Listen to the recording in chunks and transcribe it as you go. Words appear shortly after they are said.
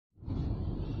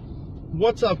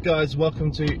What's up, guys?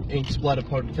 Welcome to Ink Splatter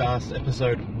Podcast,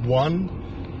 episode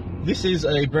 1. This is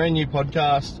a brand new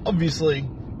podcast. Obviously,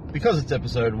 because it's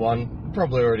episode 1, you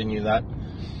probably already knew that.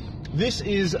 This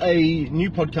is a new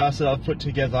podcast that I've put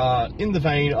together in the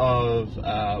vein of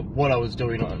what I was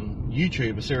doing on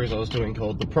YouTube, a series I was doing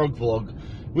called The Prog Vlog,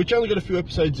 which only got a few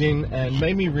episodes in and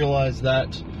made me realize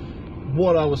that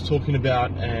what I was talking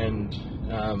about and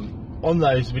on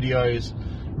those videos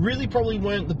really probably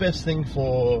weren't the best thing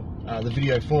for the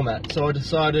video format. So I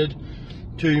decided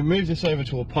to move this over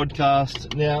to a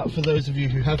podcast. Now, for those of you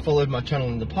who have followed my channel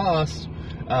in the past,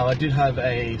 I did have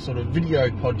a sort of video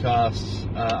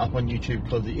podcast up on YouTube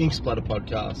called the Ink Splatter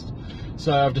Podcast.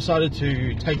 So I've decided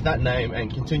to take that name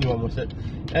and continue on with it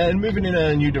and move it in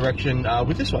a new direction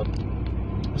with this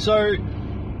one. So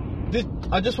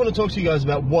I just want to talk to you guys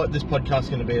about what this podcast is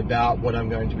going to be about, what I'm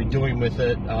going to be doing with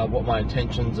it, what my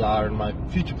intentions are and my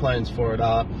future plans for it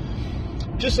are,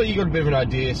 just so you got a bit of an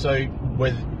idea, so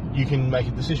whether you can make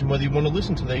a decision whether you want to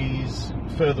listen to these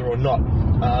further or not.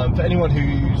 For anyone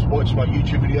who's watched my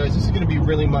YouTube videos, this is going to be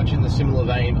really much in the similar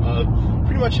vein of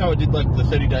pretty much how I did like the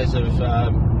 30 days of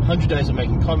 100 days of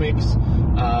making comics,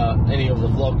 any of the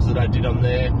vlogs that I did on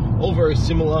there, all very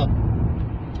similar.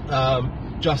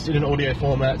 Just in an audio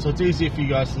format, so it's easier for you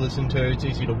guys to listen to, it's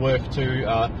easy to work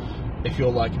to, if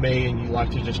you're like me and you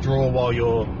like to just draw while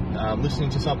you're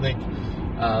listening to something.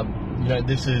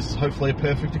 This is hopefully a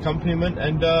perfect accompaniment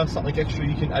and something extra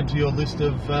you can add to your list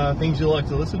of things you like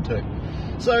to listen to.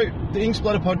 So, the Ink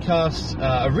Splatter Podcast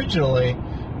originally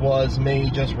was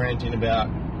me just ranting about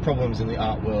problems in the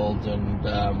art world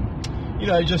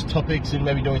and, just topics and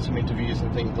maybe doing some interviews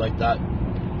and things like that.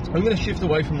 I'm going to shift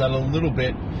away from that a little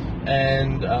bit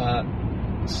and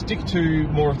stick to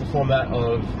more of the format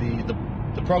of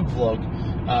the prog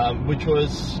vlog, which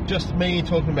was just me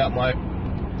talking about my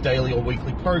daily or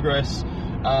weekly progress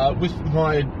with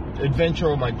my adventure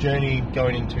or my journey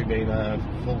going into being a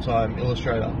full-time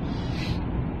illustrator.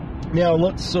 Now,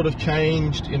 lots sort of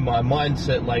changed in my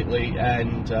mindset lately,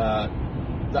 and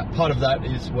that part of that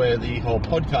is where the whole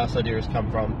podcast idea has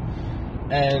come from.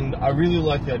 And I really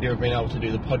like the idea of being able to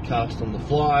do the podcast on the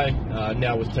fly.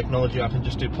 Now with technology, I can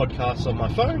just do podcasts on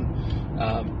my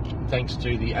phone, thanks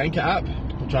to the Anchor app,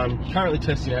 which I'm currently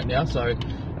testing out now. So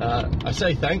I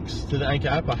say thanks to the Anchor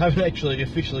app. I haven't actually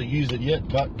officially used it yet,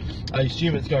 but I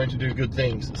assume it's going to do good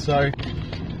things. So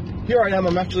here I am.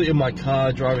 I'm actually in my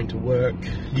car driving to work.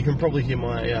 You can probably hear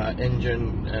my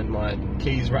engine and my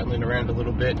keys rattling around a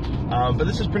little bit. But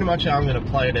this is pretty much how I'm going to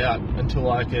play it out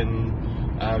until I can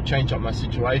change up my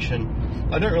situation.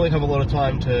 I don't really have a lot of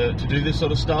time to do this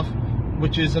sort of stuff,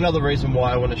 which is another reason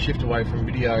why I want to shift away from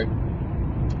video,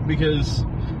 because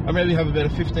I maybe have about a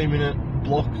 15-minute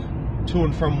block to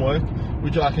and from work,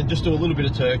 which I can just do a little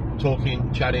bit of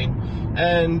talking, chatting,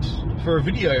 and for a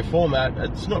video format,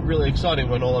 it's not really exciting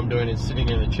when all I'm doing is sitting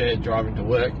in a chair driving to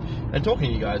work and talking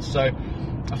to you guys. So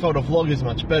I felt a vlog is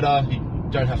much better. You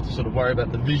don't have to sort of worry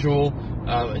about the visual,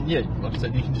 and yeah, like I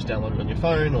said, you can just download it on your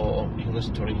phone or you can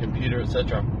listen to it on your computer,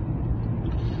 etc.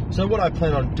 So what I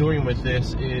plan on doing with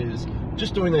this is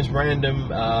just doing these random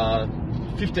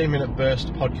 15-minute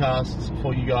burst podcasts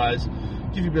for you guys,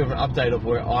 give you a bit of an update of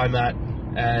where I'm at,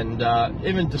 and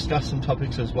even discuss some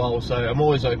topics as well. So I'm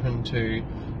always open to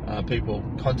people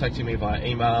contacting me via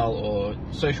email or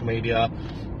social media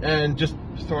and just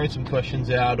throwing some questions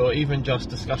out, or even just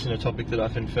discussing a topic that I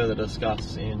can further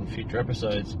discuss in future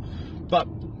episodes. But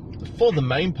for the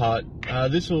main part,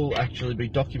 this will actually be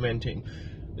documenting.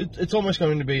 It's almost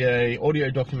going to be a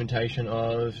audio documentation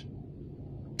of,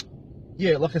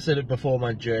 like I said it before,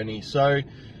 my journey. So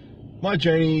my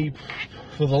journey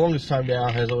for the longest time now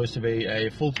has always to be a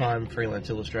full-time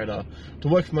freelance illustrator, to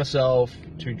work for myself,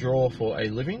 to draw for a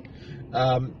living,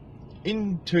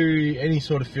 into any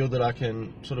sort of field that I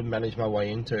can sort of manage my way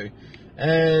into.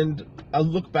 And I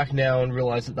look back now and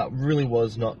realize that really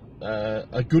was not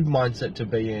a good mindset to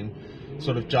be in,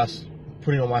 sort of just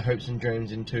putting all my hopes and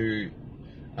dreams into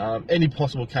any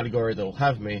possible category that will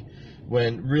have me,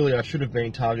 when really I should have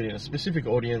been targeting a specific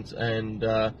audience and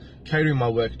catering my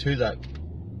work to that.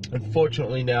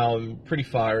 Unfortunately, now I'm pretty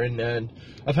far in, and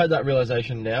I've had that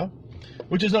realization now,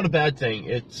 which is not a bad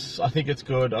thing. I think it's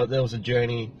good. There was a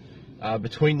journey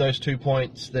between those 2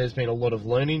 points. There's been a lot of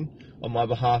learning on my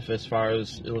behalf as far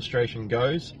as illustration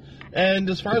goes, and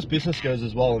as far as business goes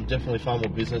as well. I'm definitely far more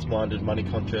business-minded,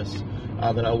 money-conscious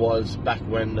than I was back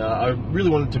when I really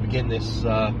wanted to begin this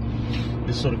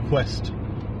this sort of quest,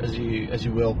 as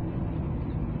you will.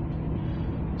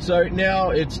 So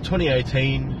now it's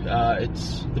 2018.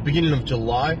 It's the beginning of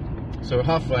July, so we're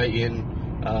halfway in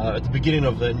at the beginning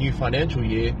of the new financial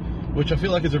year, which I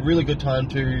feel like is a really good time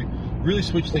to really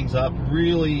switch things up,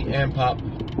 really amp up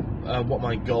what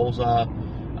my goals are,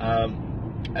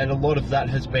 and a lot of that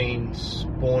has been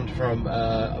spawned from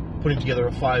putting together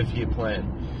a 5-year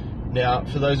plan. Now,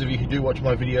 for those of you who do watch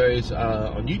my videos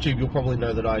on YouTube, you'll probably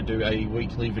know that I do a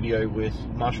weekly video with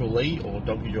Marshall Lee, or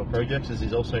Donkey Jaw Projects as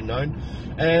he's also known,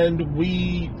 and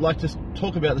we like to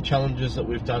talk about the challenges that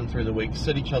we've done through the week,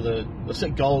 set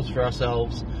goals for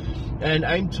ourselves, and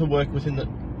aim to work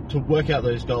out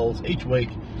those goals each week,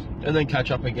 and then catch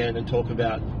up again and talk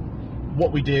about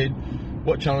what we did,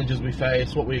 what challenges we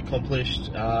faced, what we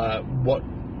accomplished, what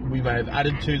we may have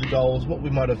added to the goals, what we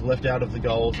might have left out of the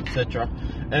goals, etc.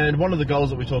 And one of the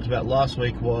goals that we talked about last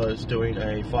week was doing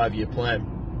a 5-year plan.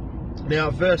 Now,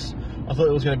 at first, I thought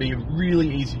it was going to be a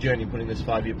really easy journey putting this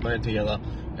 5-year plan together,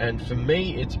 and for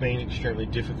me, it's been extremely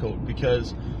difficult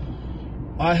because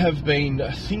I have been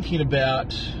thinking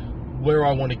about where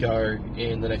I want to go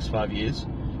in the next 5 years.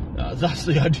 That's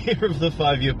the idea of the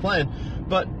 5-year plan.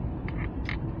 But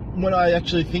when I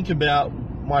actually think about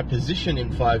my position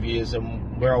in 5 years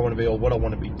and where I want to be or what I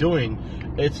want to be doing,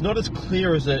 it's not as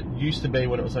clear as it used to be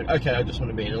when it was like, okay, I just want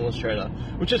to be an illustrator,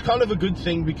 which is kind of a good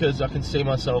thing because I can see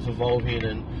myself evolving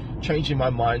and changing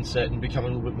my mindset and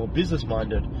becoming a little bit more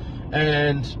business-minded,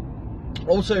 and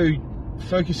also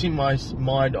focusing my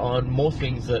mind on more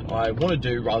things that I want to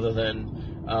do rather than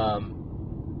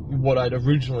what I'd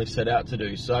originally set out to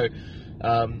do. So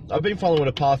I've been following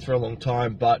a path for a long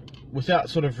time, but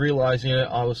without sort of realizing it,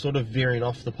 I was sort of veering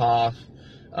off the path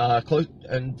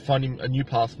and finding a new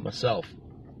path for myself.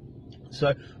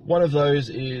 So one of those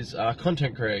is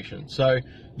content creation. So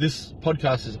this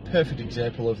podcast is a perfect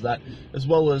example of that, as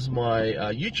well as my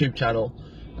YouTube channel.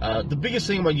 The biggest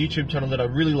thing on my YouTube channel that I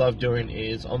really love doing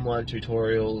is online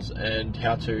tutorials and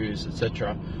how-tos,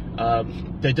 etc.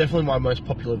 They're definitely my most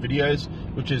popular videos,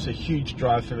 which is a huge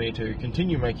drive for me to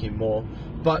continue making more,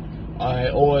 but I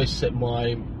always set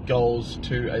my goals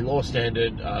to a lower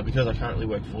standard because I currently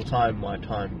work full-time. My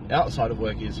time outside of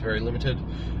work is very limited.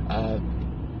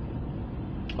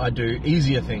 I do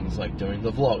easier things like doing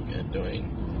the vlog and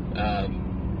doing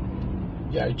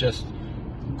just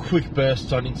quick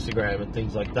bursts on Instagram and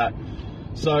things like that.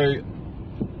 So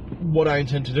what I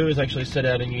intend to do is actually set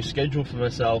out a new schedule for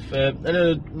myself, and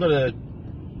not a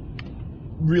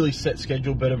really set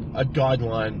schedule, but a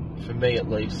guideline for me at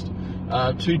least,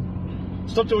 to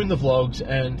stop doing the vlogs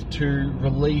and to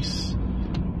release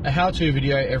a how-to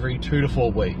video every 2 to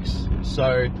 4 weeks.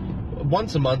 So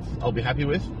once a month I'll be happy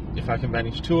with. If I can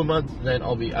manage 2 a month, then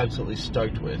I'll be absolutely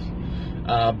stoked with.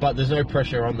 But there's no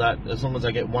pressure on that as long as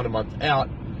I get 1 a month out.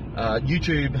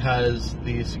 YouTube has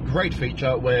this great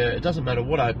feature where it doesn't matter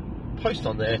what I post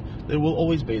on there, it will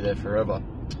always be there forever.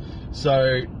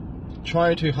 So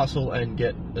trying to hustle and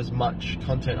get as much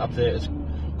content up there as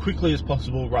quickly as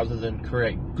possible rather than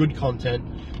create good content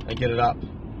and get it up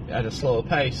at a slower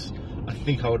pace, I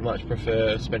think I would much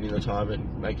prefer spending the time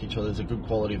and making sure there's a good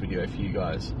quality video for you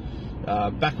guys.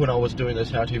 Back when I was doing those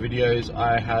how-to videos,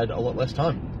 I had a lot less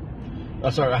time.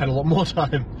 I had a lot more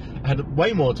time. I had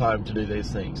way more time to do these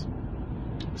things.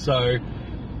 So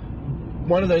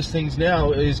one of those things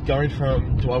now is going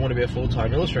from, do I want to be a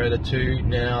full-time illustrator, to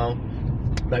now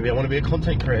maybe I want to be a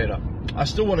content creator. I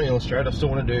still want to illustrate. I still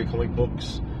want to do comic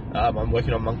books. I'm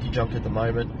working on Monkey Junk at the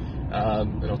moment,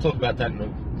 and I'll talk about that in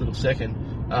a little second.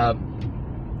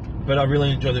 But I really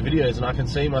enjoy the videos, and I can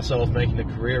see myself making a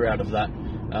career out of that,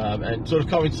 and sort of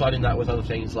coinciding that with other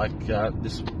things like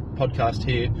this podcast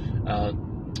here,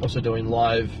 also doing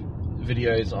live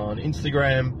videos on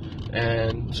Instagram,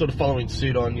 and sort of following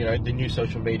suit on the new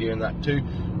social media and that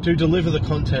to deliver the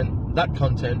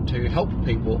content to help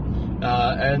people.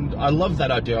 And I love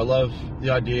that idea. I love the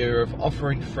idea of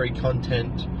offering free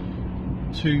content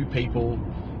to people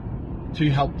to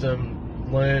help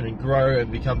them learn and grow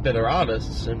and become better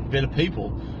artists and better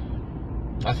people.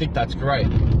 I think that's great.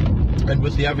 And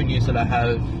with the avenues that I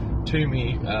have to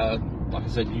me, like I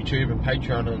said, YouTube and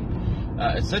Patreon and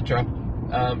etc.,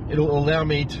 it'll allow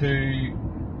me to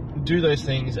do those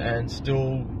things and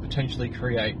still potentially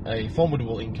create a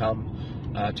formidable income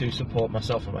to support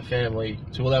myself and my family,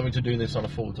 to allow me to do this on a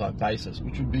full-time basis,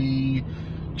 which would be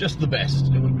just the best.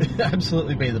 It would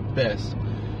absolutely be the best.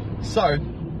 So,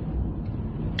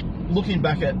 looking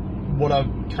back at what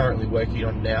I'm currently working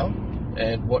on now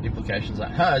and what implications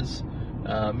that has,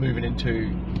 moving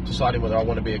into deciding whether I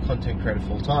want to be a content creator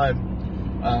full-time,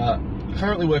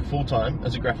 currently work full-time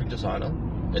as a graphic designer.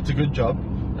 It's a good job.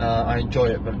 I enjoy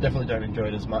it, but I definitely don't enjoy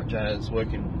it as much as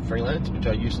working freelance, which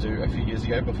I used to a few years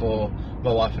ago before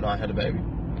my wife and I had a baby.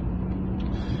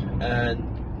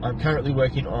 And I'm currently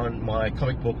working on my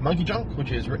comic book Monkey Junk,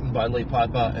 which is written by Lee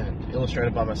Piper and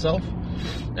illustrated by myself.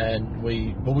 And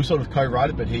we sort of co-write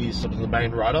it, but he's sort of the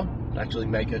main writer to actually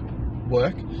make it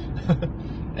work.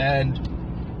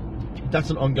 And that's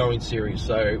an ongoing series.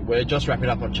 So we're just wrapping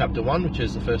up on chapter 1, which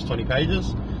is the first 20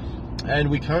 pages.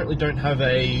 And we currently don't have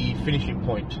a finishing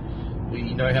point.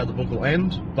 We know how the book will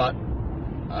end, but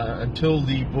until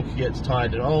the book gets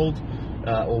tired and old,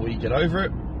 or we get over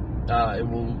it, it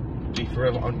will be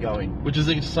forever ongoing, which is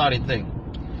an exciting thing.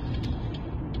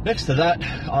 Next to that,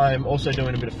 I'm also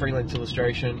doing a bit of freelance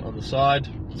illustration on the side.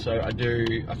 So I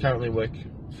currently work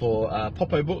for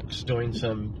Popo Books, doing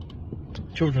some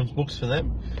children's books for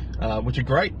them, which are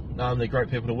great. They're great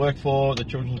people to work for. The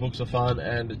children's books are fun,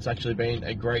 and it's actually been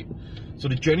a great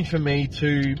sort of journey for me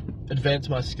to advance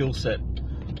my skill set.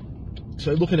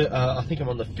 So looking at, I think I'm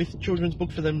on the 5th children's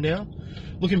book for them now.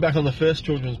 Looking back on the first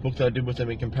children's book that I did with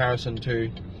them in comparison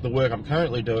to the work I'm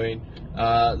currently doing,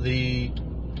 the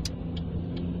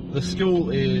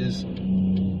skill is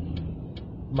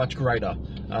much greater.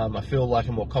 I feel like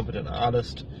a more competent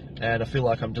artist, and I feel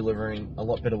like I'm delivering a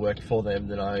lot better work for them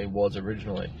than I was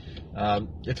originally.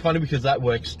 It's funny because that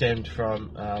work stemmed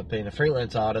from being a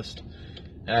freelance artist,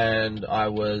 and I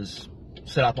was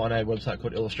set up on a website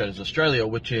called Illustrators Australia,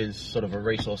 which is sort of a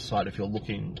resource site if you're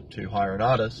looking to hire an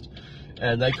artist.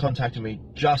 And they contacted me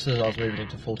just as I was moving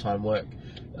into full-time work.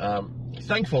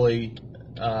 Thankfully,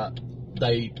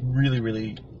 they really,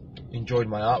 really enjoyed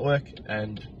my artwork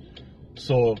and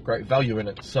saw great value in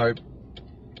it. So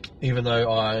even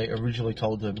though I originally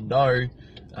told them no,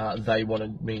 they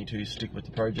wanted me to stick with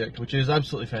the project, which is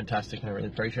absolutely fantastic, and I really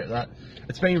appreciate that.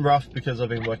 It's been rough because I've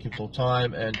been working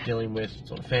full-time and dealing with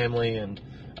sort of family and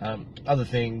other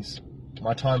things.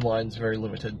 My timeline's very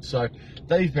limited, so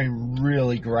they've been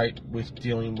really great with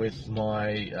dealing with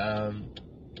my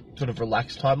sort of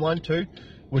relaxed timeline too,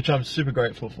 which I'm super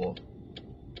grateful for.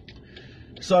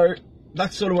 So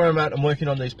that's sort of where I'm at. I'm working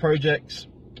on these projects.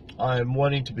 I'm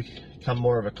wanting to become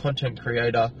more of a content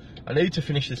creator. I need to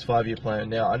finish this 5-year plan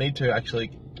now. I need to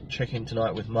actually check in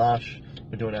tonight with Marsh.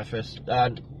 We're doing our first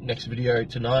next video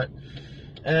tonight,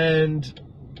 and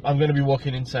I'm going to be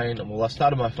walking in saying, well, I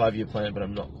started my 5-year plan, but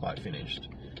I'm not quite finished.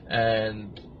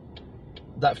 And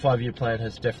that 5-year plan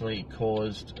has definitely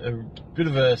caused a bit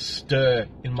of a stir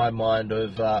in my mind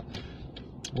of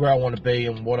where I want to be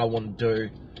and what I want to do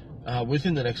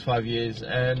within the next 5 years.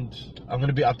 And I'm going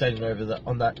to be updating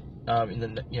on that in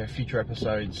the future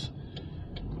episodes.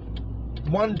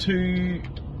 One, to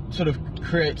sort of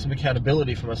create some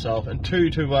accountability for myself, and 2,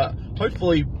 to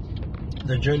hopefully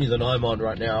the journey that I'm on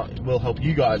right now will help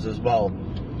you guys as well.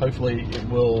 Hopefully it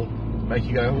will make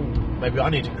you go, oh, maybe I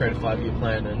need to create a 5-year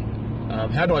plan,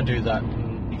 and how do I do that?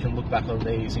 And you can look back on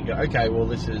these and go, okay, well,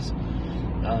 this is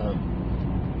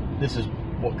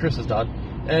what Chris has done.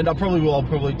 And I'll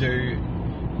probably do,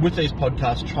 with these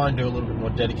podcasts, try and do a little bit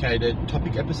more dedicated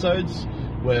topic episodes,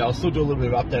 where I'll still do a little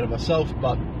bit of update on myself,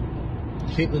 but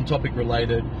keep them topic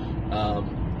related,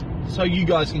 so you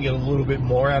guys can get a little bit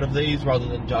more out of these rather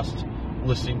than just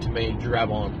listening to me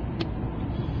drab on.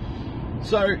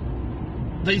 So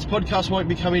these podcasts won't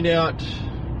be coming out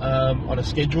on a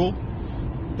schedule.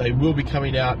 They will be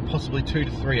coming out possibly 2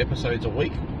 to 3 episodes a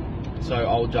week. So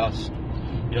I'll just,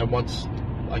 once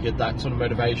I get that sort of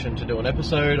motivation to do an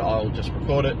episode, I'll just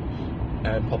record it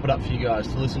and pop it up for you guys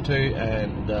to listen to,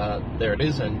 and there it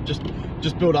is, and just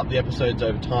build up the episodes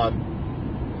over time.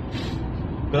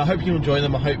 But I hope you enjoy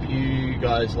them. I hope you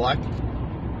guys like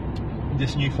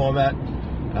this new format.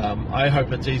 I hope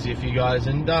it's easier for you guys,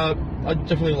 and I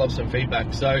definitely love some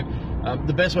feedback. So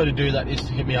the best way to do that is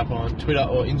to hit me up on Twitter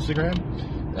or Instagram.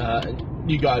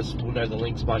 You guys will know the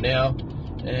links by now,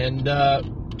 and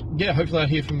yeah, hopefully I'll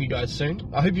hear from you guys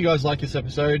soon. I hope you guys like this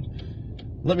episode.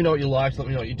 Let me know what you liked, let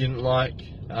me know what you didn't like.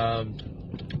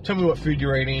 Tell me what food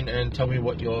you're eating, and tell me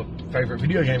what your favourite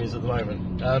video game is at the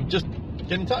moment. Just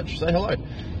get in touch, say hello.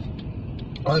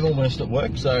 I'm almost at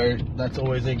work, so that's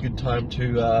always a good time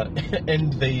to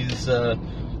end these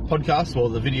podcasts, or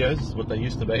the videos, what they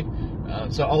used to be.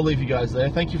 So I'll leave you guys there.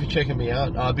 Thank you for checking me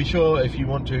out. Be sure, if you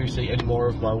want to see any more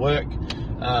of my work,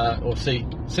 or see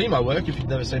my work, if you've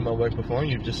never seen my work before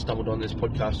and you've just stumbled on this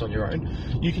podcast on your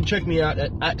own, you can check me out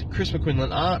at Chris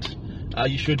McQuinlan Art.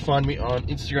 You should find me on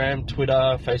Instagram,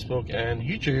 Twitter, Facebook, and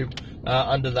YouTube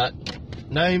under that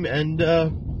name. And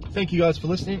thank you guys for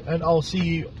listening, and I'll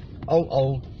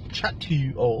chat to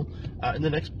you all in the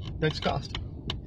next cast.